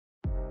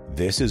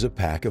This is a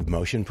pack of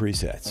motion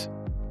presets.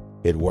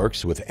 It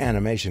works with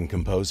Animation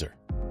Composer,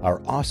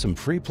 our awesome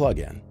free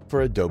plugin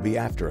for Adobe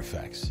After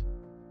Effects.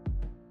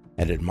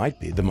 And it might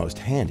be the most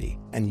handy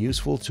and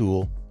useful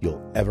tool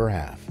you'll ever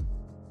have.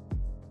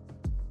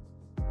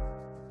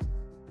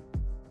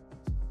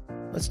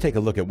 Let's take a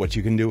look at what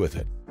you can do with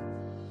it.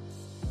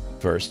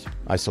 First,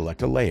 I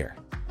select a layer.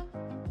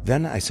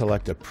 Then I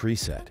select a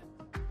preset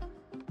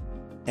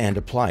and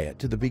apply it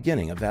to the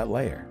beginning of that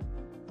layer.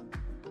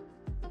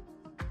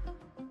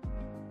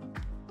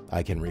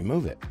 I can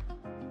remove it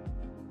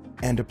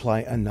and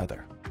apply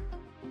another.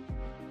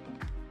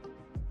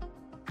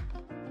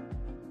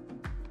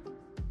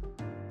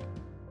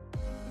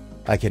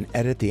 I can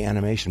edit the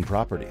animation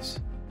properties.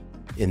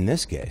 In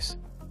this case,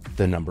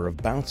 the number of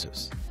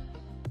bounces.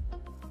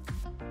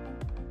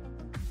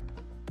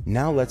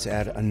 Now let's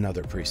add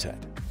another preset.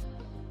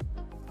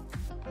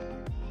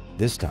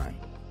 This time,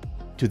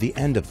 to the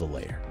end of the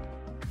layer.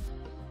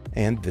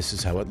 And this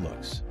is how it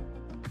looks.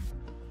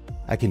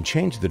 I can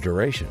change the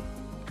duration,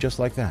 just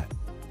like that.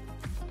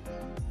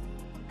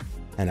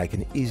 And I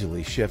can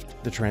easily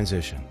shift the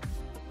transition.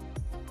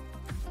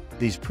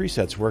 These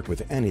presets work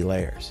with any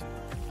layers.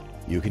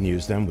 You can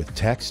use them with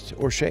text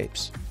or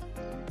shapes.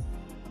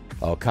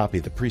 I'll copy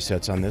the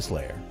presets on this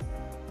layer,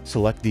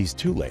 select these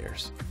two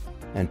layers,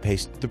 and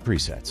paste the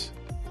presets.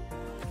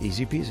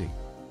 Easy peasy.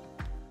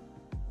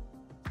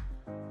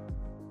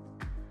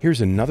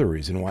 Here's another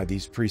reason why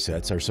these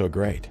presets are so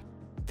great.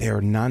 They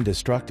are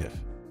non-destructive.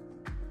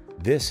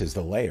 This is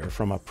the layer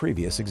from a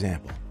previous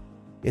example.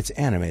 It's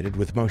animated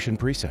with motion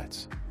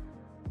presets.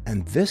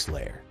 And this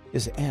layer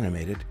is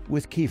animated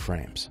with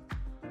keyframes.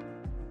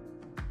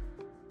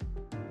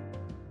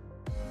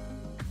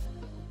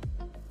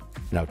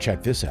 Now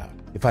check this out.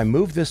 If I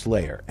move this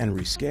layer and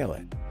rescale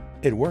it,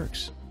 it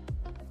works.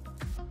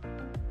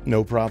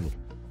 No problem.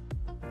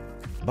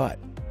 But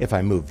if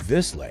I move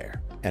this layer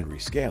and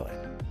rescale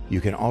it, you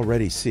can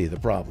already see the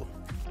problem.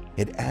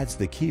 It adds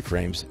the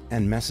keyframes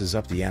and messes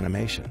up the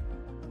animation.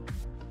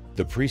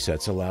 The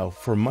presets allow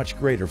for much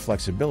greater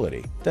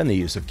flexibility than the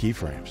use of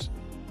keyframes.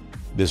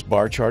 This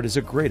bar chart is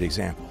a great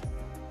example.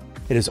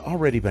 It has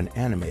already been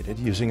animated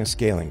using a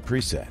scaling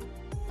preset.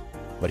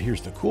 But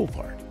here's the cool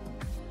part.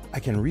 I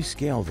can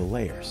rescale the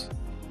layers.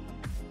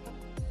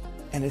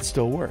 And it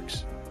still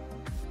works.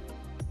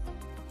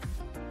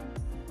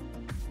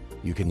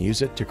 You can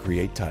use it to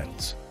create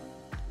titles.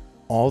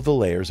 All the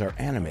layers are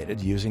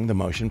animated using the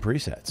motion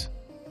presets.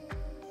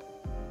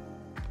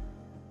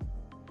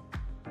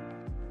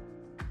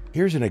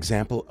 Here's an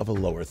example of a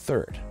lower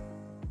third.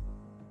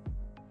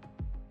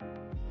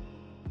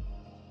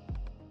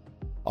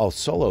 I'll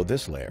solo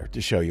this layer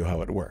to show you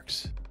how it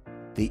works.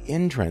 The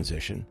in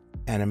transition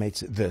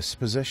animates this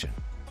position,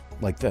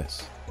 like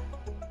this.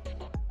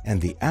 And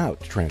the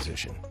out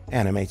transition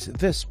animates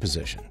this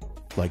position,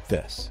 like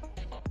this.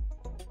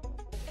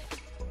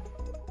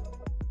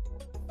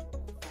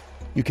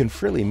 You can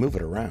freely move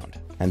it around,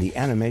 and the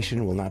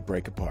animation will not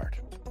break apart.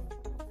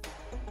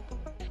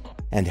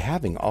 And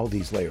having all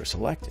these layers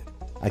selected,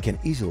 I can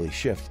easily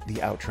shift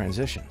the out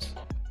transitions.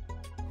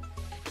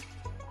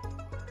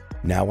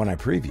 Now when I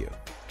preview,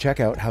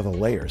 check out how the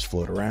layers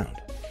float around.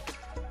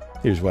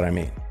 Here's what I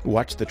mean.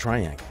 Watch the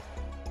triangle.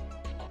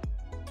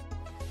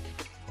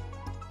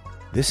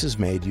 This is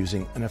made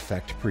using an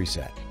effect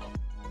preset.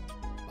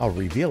 I'll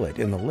reveal it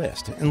in the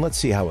list and let's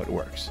see how it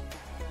works.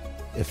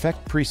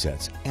 Effect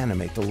presets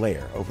animate the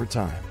layer over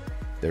time.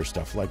 There's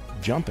stuff like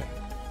jumping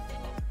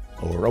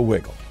or a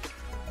wiggle.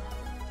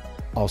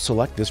 I'll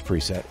select this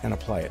preset and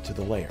apply it to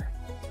the layer.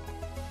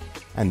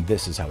 And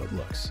this is how it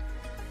looks.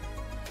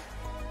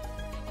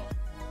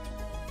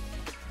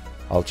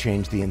 I'll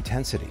change the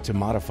intensity to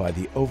modify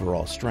the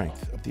overall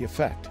strength of the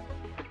effect.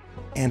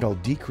 And I'll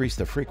decrease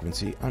the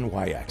frequency on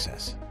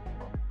Y-axis.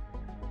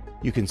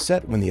 You can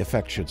set when the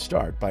effect should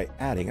start by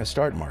adding a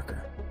start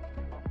marker.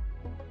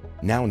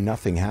 Now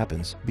nothing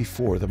happens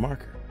before the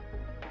marker.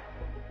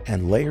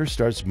 And layer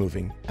starts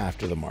moving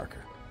after the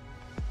marker.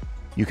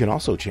 You can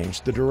also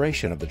change the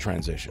duration of the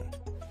transition.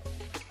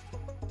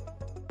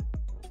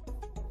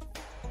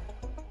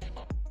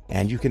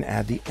 And you can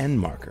add the end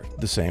marker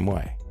the same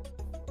way.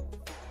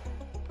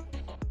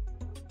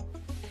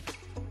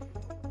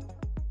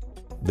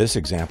 This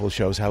example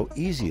shows how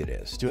easy it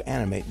is to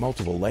animate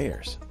multiple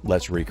layers.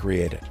 Let's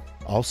recreate it.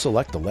 I'll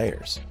select the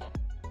layers,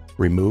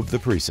 remove the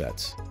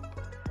presets,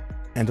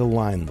 and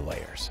align the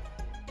layers.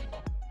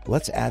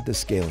 Let's add the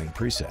scaling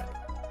preset.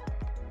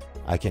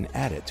 I can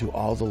add it to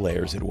all the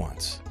layers at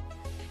once.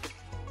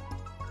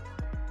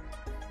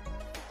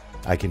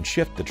 I can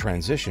shift the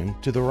transition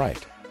to the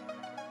right.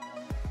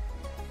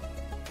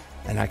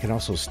 And I can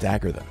also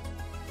stagger them.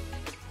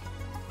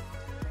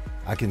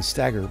 I can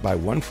stagger by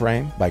one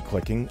frame by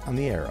clicking on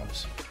the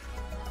arrows,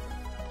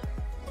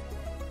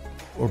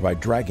 or by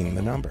dragging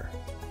the number.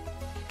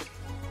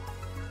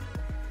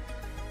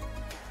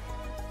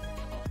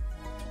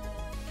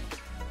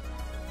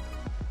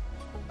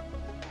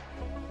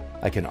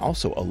 I can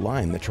also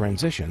align the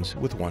transitions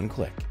with one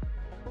click.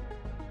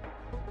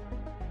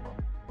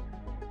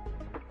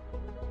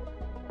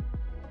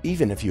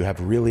 Even if you have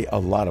really a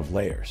lot of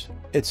layers,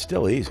 it's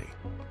still easy.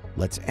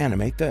 Let's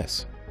animate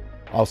this.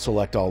 I'll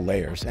select all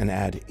layers and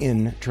add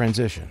in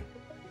transition.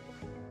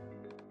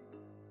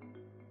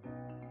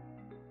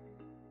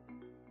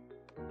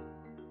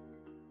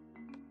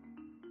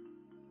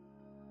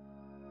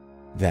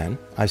 Then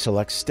I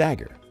select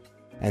stagger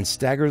and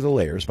stagger the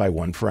layers by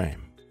 1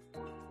 frame.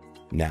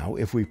 Now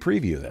if we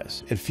preview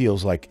this, it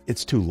feels like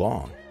it's too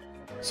long.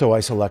 So I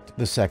select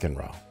the second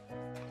row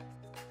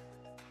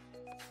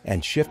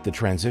and shift the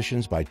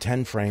transitions by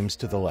 10 frames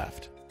to the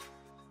left.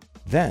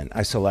 Then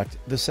I select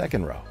the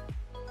second row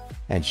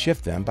and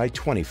shift them by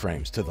 20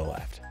 frames to the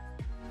left.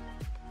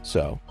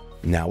 So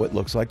now it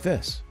looks like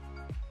this.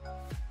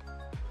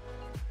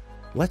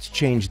 Let's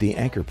change the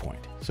anchor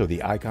point so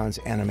the icons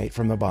animate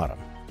from the bottom.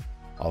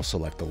 I'll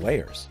select the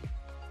layers.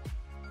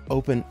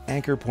 Open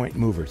Anchor Point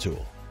Mover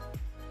tool.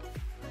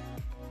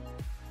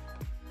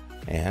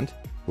 And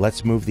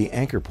let's move the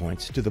anchor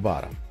points to the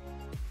bottom.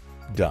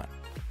 Done.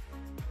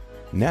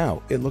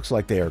 Now it looks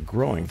like they are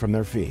growing from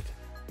their feet.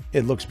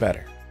 It looks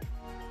better.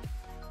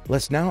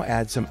 Let's now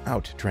add some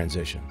out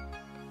transition.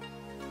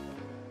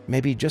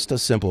 Maybe just a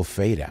simple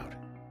fade out.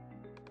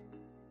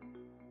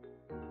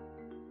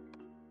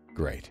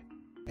 Great.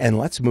 And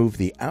let's move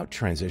the out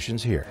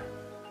transitions here.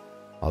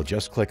 I'll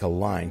just click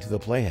Align to the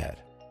playhead.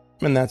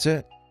 And that's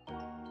it.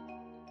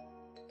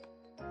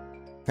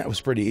 That was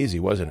pretty easy,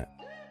 wasn't it?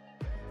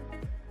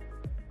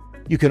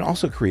 You can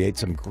also create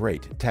some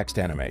great text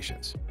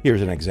animations.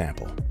 Here's an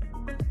example.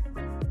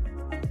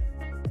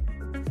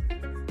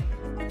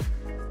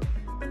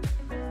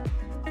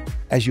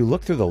 As you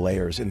look through the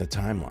layers in the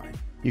timeline,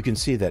 you can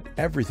see that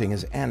everything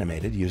is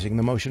animated using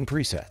the motion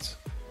presets.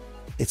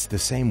 It's the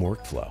same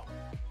workflow.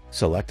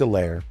 Select a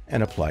layer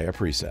and apply a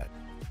preset.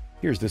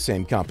 Here's the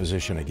same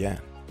composition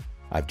again.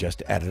 I've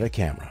just added a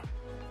camera,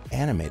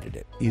 animated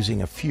it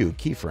using a few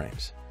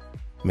keyframes,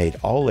 made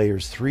all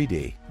layers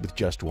 3D with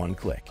just 1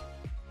 click.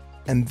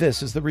 And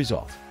this is the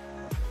result.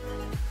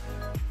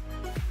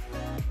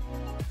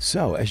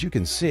 So as you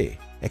can see,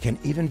 it can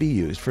even be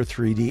used for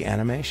 3D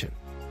animation.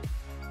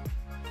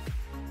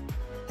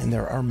 And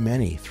there are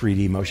many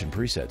 3D motion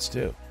presets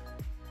too.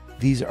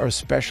 These are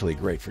especially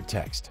great for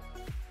text.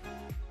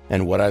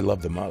 And what I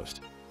love the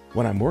most,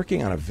 when I'm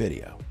working on a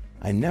video,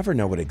 I never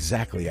know what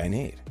exactly I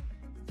need.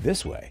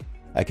 This way,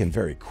 I can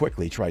very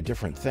quickly try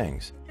different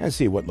things and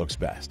see what looks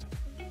best.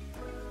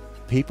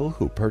 People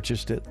who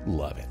purchased it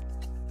love it.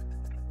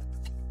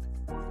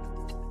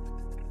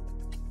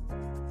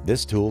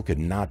 This tool could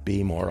not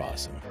be more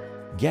awesome.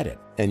 Get it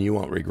and you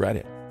won't regret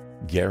it.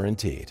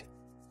 Guaranteed.